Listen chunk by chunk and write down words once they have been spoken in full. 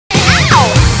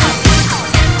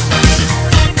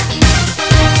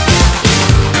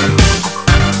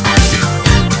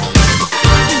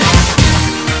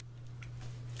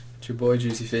boy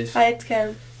JuicyFish. Hi, it's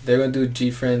Cam. They're gonna do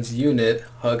G Friends unit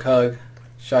Hug Hug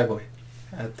Shy Boy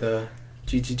at the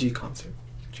GGG concert.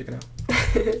 Check it out.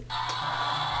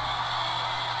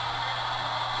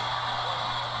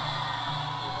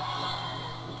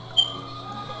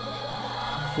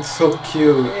 It's so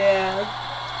cute. Yeah.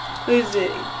 Who is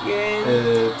it?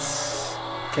 It's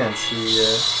can't see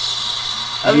yet.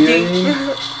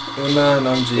 Una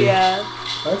and G. Yeah.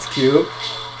 That's cute.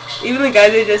 Even the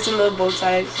guys are just in little bow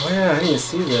ties. Oh yeah, I didn't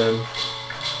see them.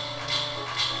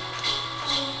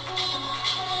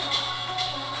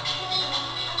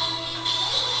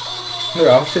 Their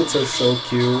outfits are so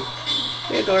cute.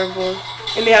 They're adorable.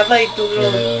 And they have like the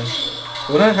little... Yeah.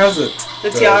 Una has the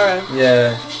tiara.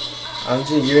 Yeah.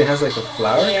 Amji Yuri has like a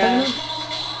flower kind of?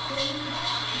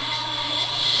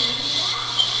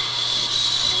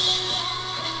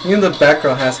 Even the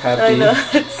background has happy, I know,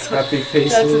 happy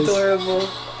faces. That's adorable.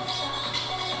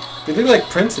 They look like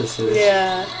princesses.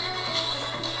 Yeah.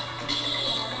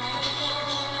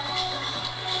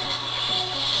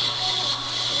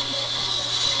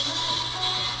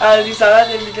 You saw that?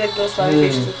 They did like those flower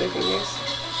faces with their fingers.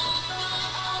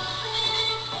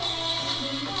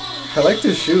 I like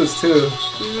their shoes too.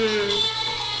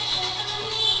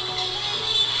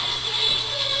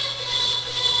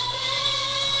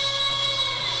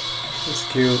 It's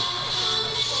cute.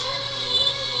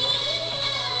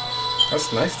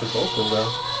 That's nice, the vocal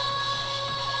though.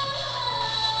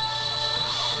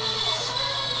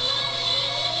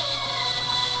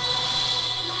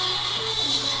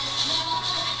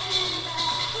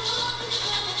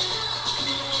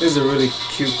 This is a really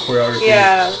cute choreography.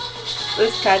 Yeah.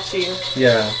 It's catchy.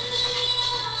 Yeah.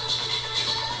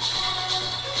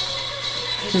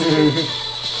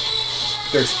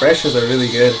 Their expressions are really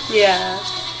good. Yeah.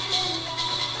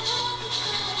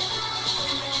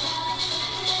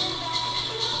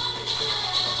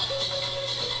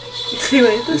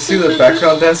 You see the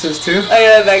background dancers too? Oh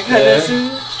yeah, the background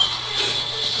dancers.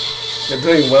 They're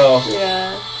doing well.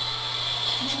 Yeah.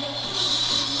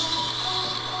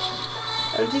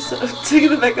 I'm just taking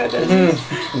the background dancers.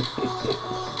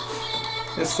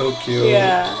 It's so cute.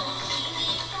 Yeah.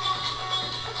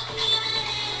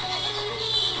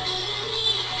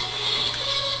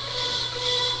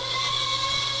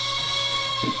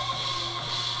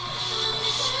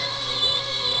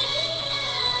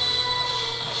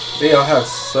 They all have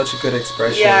such good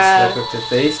expressions. Yeah. Like with their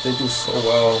face, they do so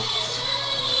well.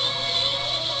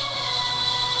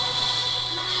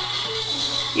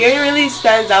 Yuri really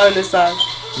stands out in this song.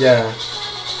 Yeah.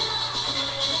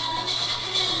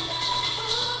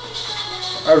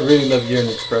 I really love Yearn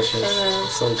expressions.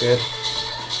 So good.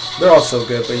 They're all so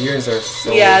good, but Yearn's are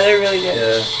so... Yeah, they're really good.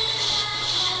 Yeah.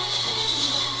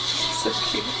 So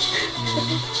cute.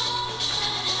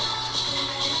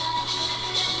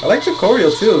 I like the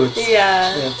choreo too.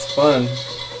 Yeah. It's fun.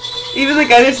 Even the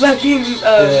guys are slapping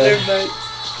their butts.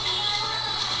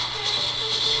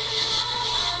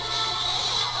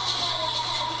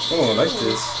 Oh, I like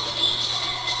this.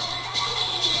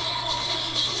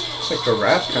 It's like a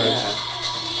rap kind of.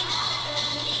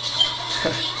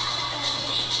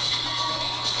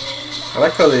 I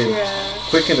like how they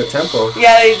quicken the tempo.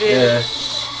 Yeah, they did. Yeah.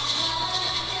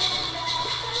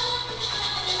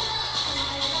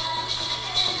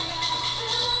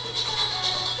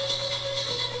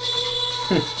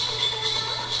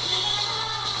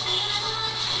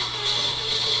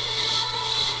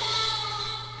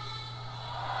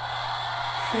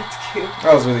 That's cute.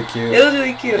 That was really cute. It was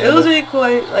really cute. Yeah, it was really cool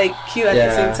and like cute at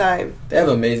the same time. They have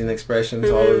amazing expressions,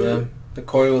 all of them. The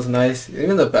choreo was nice.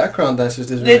 Even the background dancers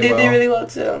did really well. They did really well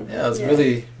too. Yeah, it was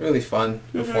really, really fun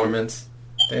performance.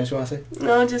 Anything you want to say?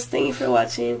 No, just thank you for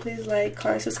watching. Please like,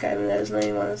 comment, subscribe, and let us know what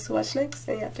you want us to watch next.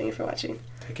 And yeah, thank you for watching.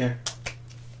 Take care.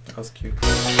 That was cute.